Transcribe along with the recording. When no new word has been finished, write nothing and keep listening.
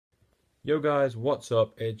Yo guys, what's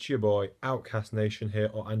up? It's your boy OutCast Nation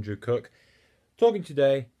here, or Andrew Cook, talking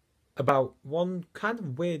today about one kind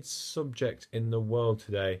of weird subject in the world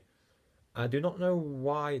today. I do not know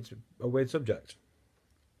why it's a weird subject.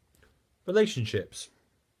 Relationships.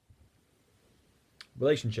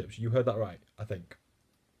 Relationships. You heard that right, I think.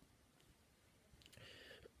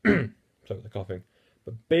 Sorry, the coughing.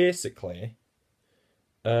 But basically,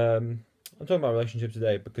 I'm talking about relationships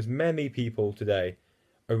today because many people today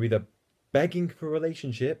are either begging for a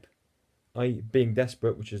relationship, i.e., being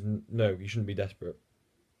desperate, which is no, you shouldn't be desperate.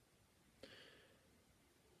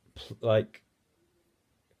 Like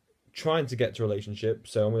trying to get to a relationship,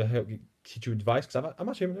 so I'm going to help you teach you advice because I'm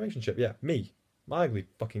actually in a relationship. Yeah, me, my ugly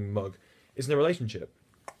fucking mug, is in a relationship.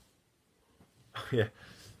 Yeah,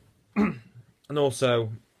 and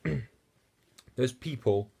also there's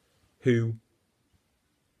people who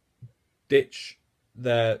ditch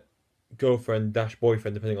their girlfriend dash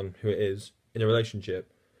boyfriend, depending on who it is, in a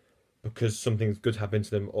relationship because something's good happened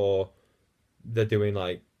to them or they're doing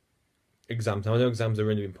like exam time. I know exams are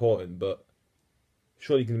really important, but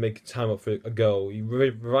surely you can make time up for a girl. You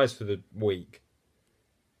revise for the week,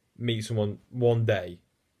 meet someone one day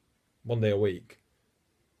a week,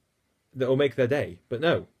 that will make their day. But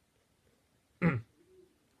no.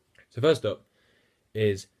 So first up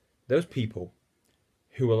is those people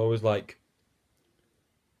who will always like,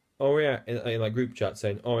 oh yeah, in like group chat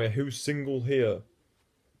saying, oh yeah, who's single here?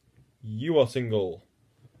 You are single.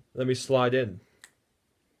 Let me slide in.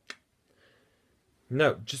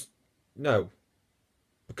 No, just no,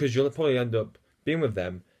 because you'll probably end up being with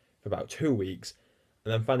them for about 2 weeks,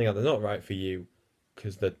 and then finding out they're not right for you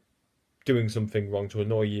because they're doing something wrong to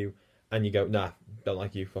annoy you, and you go, nah, don't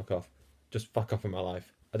like you, fuck off. Just fuck off in my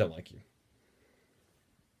life. I don't like you.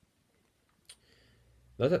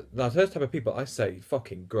 That's those type of people I say,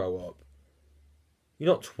 fucking grow up.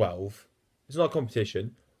 You're not 12. It's not a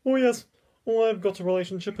competition. Oh, yes. Oh, I've got a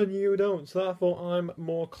relationship and you don't, so therefore I'm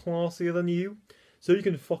more classier than you. So you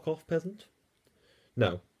can fuck off, peasant.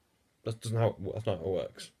 No, that's not how it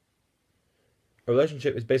works. A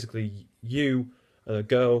relationship is basically you and a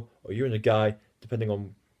girl, or you and a guy, depending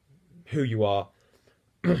on who you are,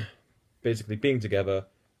 basically being together,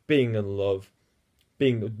 being in love,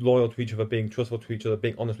 being loyal to each other, being trustful to each other,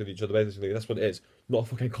 being honest with each other. Basically, that's what it is. Not a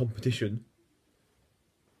fucking competition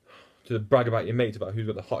to brag about your mates about who's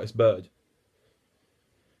got the hottest bird.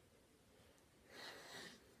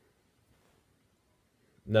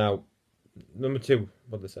 Now, number two,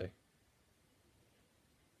 what did they say?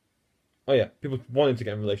 Oh yeah, people wanting to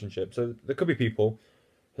get in a relationship. So there could be people,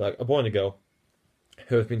 like a boy and a girl,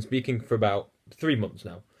 who have been speaking for about 3 months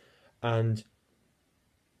now, and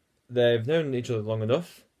they've known each other long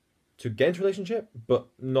enough to get into a relationship, but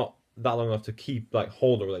not that long enough to keep like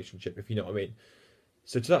hold a relationship, if you know what I mean.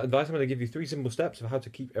 So to that advice, I'm going to give you 3 simple steps of how to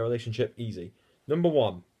keep a relationship easy. Number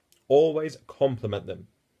one, always compliment them.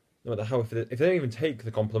 No matter how, if they don't even take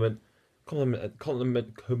the compliment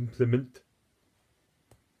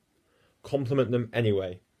them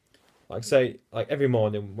anyway. Like say, like every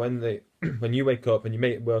morning when they, when you wake up and you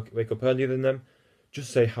wake up earlier than them,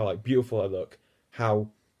 just say how like beautiful I look, how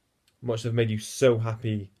much they've made you so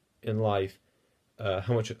happy in life,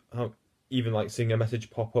 how even like seeing a message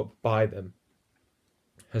pop up by them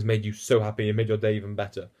has made you so happy and made your day even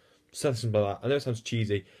better. Something like that. I know it sounds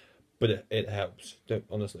cheesy, but it helps. Don't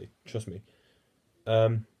honestly trust me.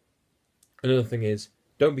 Um, Another thing is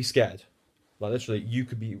don't be scared. Like literally, you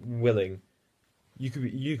could be willing. You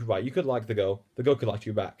could right. You could like the girl. The girl could like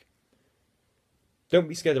you back. Don't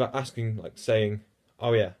be scared about asking, like saying,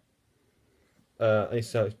 "Oh yeah, I need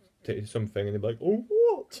to tell you something," and they're like, "Oh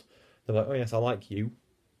what?" They're like, "Oh yes, I like you."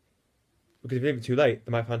 Because if you leave it too late,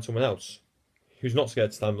 they might find someone else who's not scared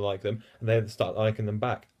to stand like them, and they start liking them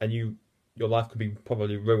back, and your life could be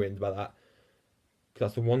probably ruined by that. Because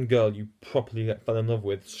that's the one girl you properly fell in love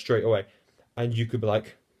with straight away, and you could be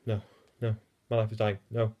like, no, no, my life is dying,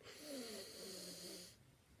 no.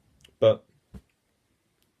 But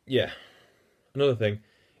yeah, another thing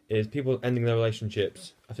is people ending their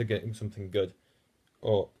relationships after getting something good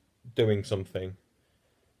or doing something.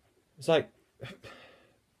 It's like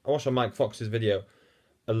I watched on Mike Fox's video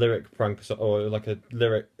a lyric prank or like a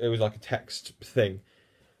lyric. It was like a text thing,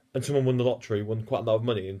 and someone won the lottery, won quite a lot of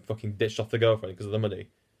money, and fucking ditched off the girlfriend because of the money.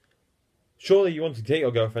 Surely you want to date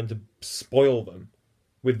your girlfriend to spoil them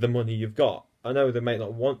with the money you've got. I know they may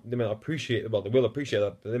not appreciate it. Well, they will appreciate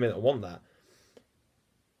that, but they may not want that.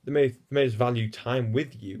 They may just value time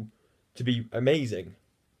with you to be amazing,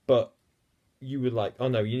 but you would like, oh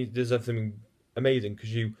no, you deserve something amazing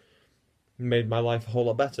because you made my life a whole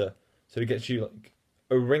lot better. So it gets you like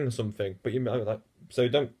a ring or something, but you like so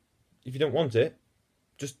don't. if you don't want it,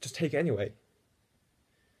 just take it anyway.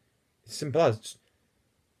 It's simple as.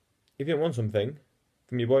 If you don't want something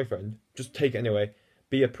from your boyfriend, just take it anyway.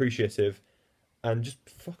 Be appreciative and just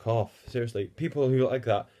fuck off. Seriously, people who are like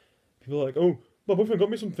that, people are like, oh, my boyfriend got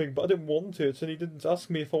me something, but I didn't want it, and he didn't ask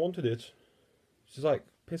me if I wanted it. It's just like,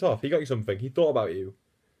 piss off. He got you something. He thought about you.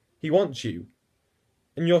 He wants you,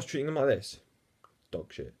 and you're treating him like this.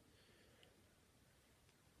 Dog shit.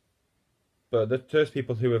 But there's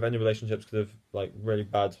people who have ended relationships because of like really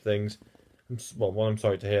bad things. Well, one, I'm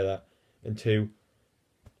sorry to hear that, and two,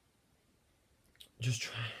 just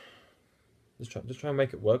try and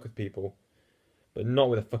make it work with people, but not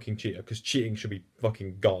with a fucking cheater, because cheating should be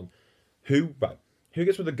fucking gone. Who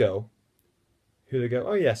gets with a girl who they go,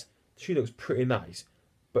 oh yes, she looks pretty nice,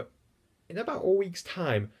 but in about a week's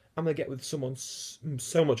time, I'm gonna get with someone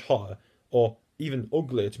so much hotter or even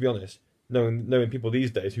uglier, to be honest. Knowing people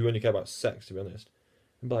these days who only care about sex, to be honest,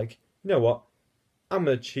 and be like, you know what, I'm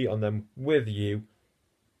gonna cheat on them with you.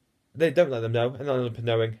 They don't let them know, and they'll end up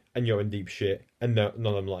knowing, and you're in deep shit, and none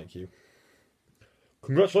of them like you.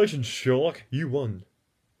 Congratulations, Sherlock, you won.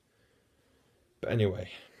 But anyway,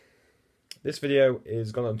 this video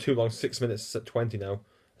is gone on too long, 6 minutes 20 now,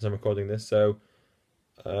 as I'm recording this, so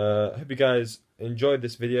I hope you guys enjoyed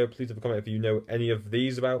this video. Please leave a comment if you know any of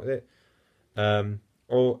these about it,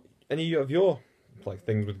 or any of your like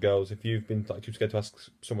things with girls. If you've been like too scared to ask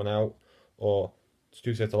someone out, or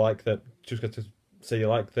too scared to like them, too scared to say you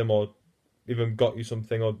like them, or even got you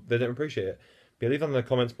something, or they don't appreciate it. But leave that in the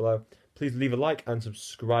comments below. Please leave a like and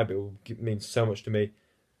subscribe. It will mean so much to me.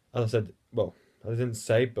 As I said, well, I didn't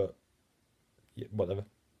say, but yeah, whatever.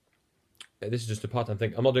 This is just a part-time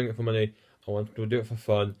thing. I'm not doing it for money. I want to do it for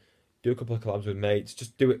fun. Do a couple of collabs with mates.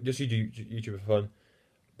 Just do it. Just you do YouTube for fun.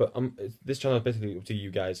 But this channel is basically up to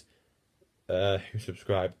you guys who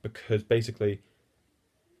subscribe, because basically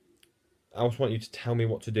I just want you to tell me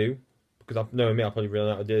what to do, because knowing me, I'll probably run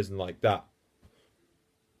out of ideas and like that.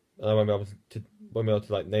 And I won't be able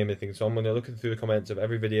to like name anything. So I'm gonna look through the comments of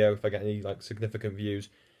every video. If I get any like significant views,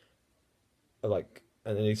 and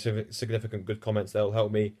any significant good comments, that'll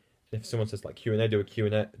help me. If someone says like Q&A, I'll do a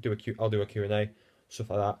Q&A, stuff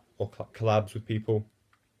like that, or collabs with people.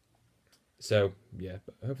 So yeah,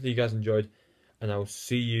 but hopefully you guys enjoyed, and I'll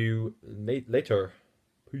see you later.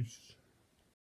 Peace.